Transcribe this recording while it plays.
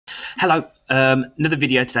Hello, another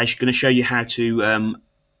video today is going to show you how to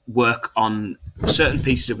work on certain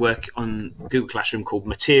pieces of work on Google Classroom called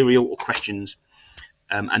material or questions,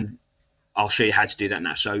 and I'll show you how to do that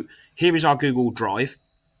now. So here is our Google Drive,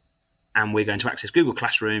 and we're going to access Google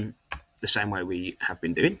Classroom the same way we have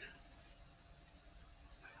been doing,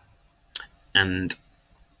 and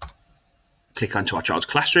click onto our child's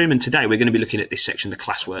classroom. And today we're going to be looking at this section, the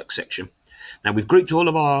Classwork section. Now we've grouped all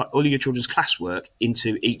of your children's classwork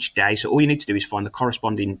into each day. So all you need to do is find the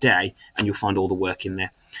corresponding day and you'll find all the work in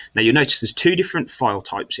there. Now you'll notice there's two different file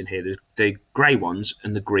types in here. There's the grey ones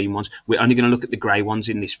and the green ones. We're only going to look at the grey ones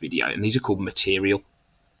in this video, and these are called material.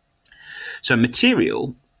 So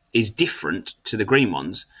material is different to the green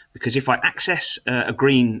ones because if I access a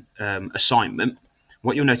green assignment,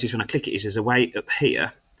 what you'll notice when I click it is there's a way up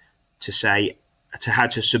here to say how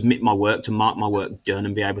to submit my work, to mark my work done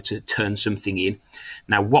and be able to turn something in.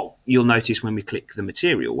 Now what you'll notice when we click the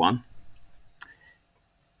material one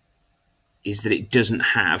is that it doesn't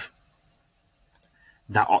have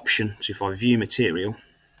that option. So if I view material,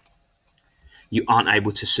 you aren't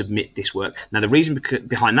able to submit this work. Now the reason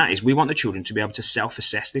behind that is we want the children to be able to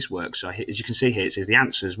self-assess this work. So as you can see here, it says the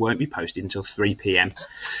answers won't be posted until 3 p.m.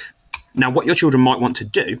 Now what your children might want to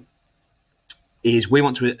do is we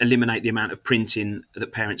want to eliminate the amount of printing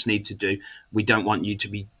that parents need to do. We don't want you to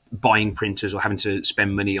be buying printers or having to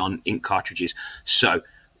spend money on ink cartridges. So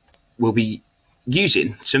we'll be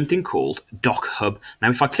using something called Doc Hub. Now,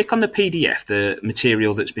 if I click on the PDF, the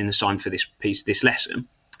material that's been assigned for this piece, this lesson,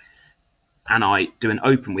 and I do an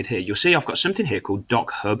open with here, you'll see I've got something here called Doc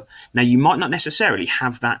Hub. Now, you might not necessarily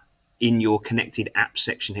have that in your connected apps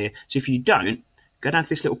section here. So if you don't, go down to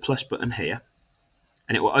this little plus button here,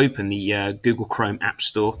 and it will open the Google Chrome App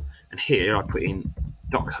Store. And here I put in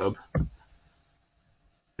Doc Hub, and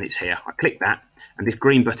it's here. I click that, and this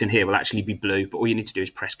green button here will actually be blue, but all you need to do is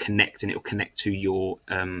press connect, and it will connect to your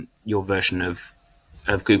version of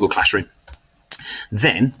Google Classroom.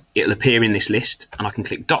 Then it'll appear in this list, and I can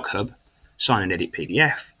click Doc Hub, sign and edit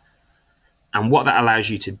PDF. And what that allows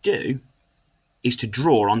you to do is to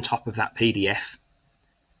draw on top of that PDF.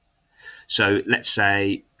 So let's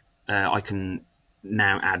say I can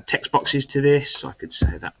now add text boxes to this. I could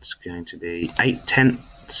say that's going to be 8/10.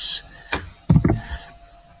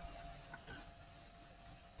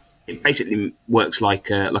 It basically works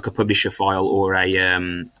like a publisher file or a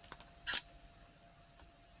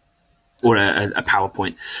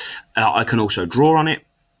PowerPoint. I can also draw on it.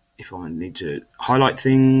 If I need to highlight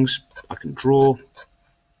things, I can draw.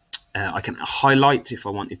 I can highlight if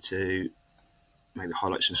I wanted to maybe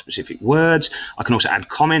highlight some specific words. I can also add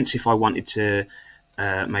comments if I wanted to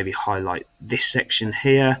maybe highlight this section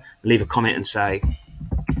here, leave a comment and say,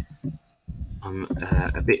 I'm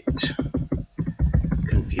a bit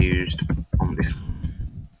confused on this.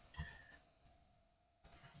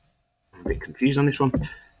 I'm a bit confused on this one.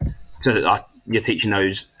 So your teacher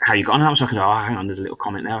knows how you got on. So I can say, oh, hang on, there's a little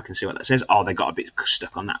comment there. I can see what that says. Oh, they got a bit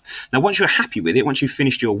stuck on that. Now, once you're happy with it, once you've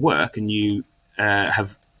finished your work and you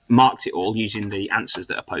have marked it all using the answers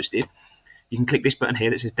that are posted, you can click this button here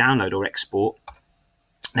that says download or export.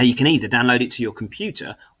 Now, you can either download it to your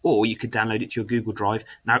computer or you could download it to your Google Drive.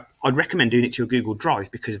 Now, I'd recommend doing it to your Google Drive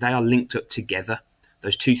because they are linked up together.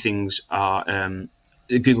 Those two things are,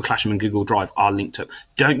 Google Classroom and Google Drive are linked up.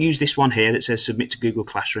 Don't use this one here that says submit to Google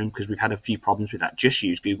Classroom because we've had a few problems with that. Just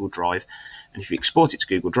use Google Drive. And if you export it to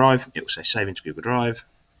Google Drive, it will say save into Google Drive.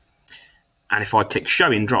 And if I click show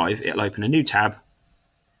in Drive, it'll open a new tab.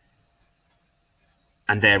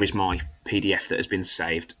 And there is my PDF that has been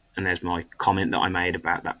saved. And there's my comment that I made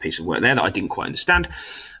about that piece of work there that I didn't quite understand.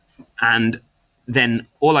 And then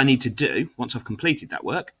all I need to do, once I've completed that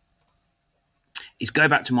work, is go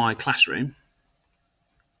back to my classroom.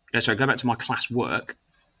 So go back to my classwork,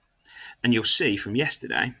 and you'll see from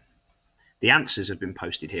yesterday, the answers have been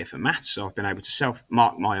posted here for maths. So I've been able to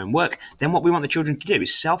self-mark my own work. Then what we want the children to do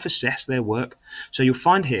is self-assess their work. So you'll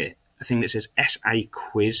find here a thing that says SA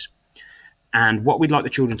quiz. And what we'd like the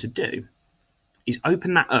children to do is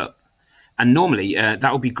open that up, and normally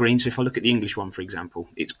that will be green. So if I look at the English one, for example,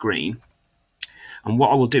 it's green. And what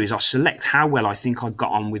I will do is I'll select how well I think I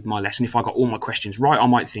got on with my lesson. If I got all my questions right, I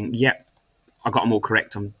might think, yep, I got them all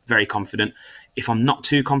correct. I'm very confident. If I'm not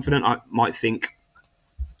too confident, I might think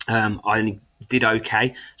I only did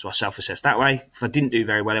okay. So I self-assess that way. If I didn't do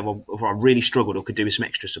very well, if I really struggled or could do with some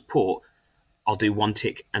extra support, I'll do one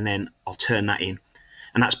tick and then I'll turn that in.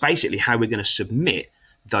 And that's basically how we're going to submit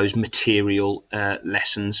those material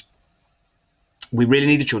lessons. We really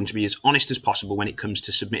need the children to be as honest as possible when it comes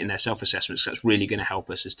to submitting their self-assessments. That's really going to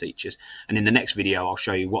help us as teachers. And in the next video, I'll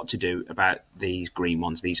show you what to do about these green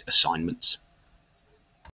ones, these assignments.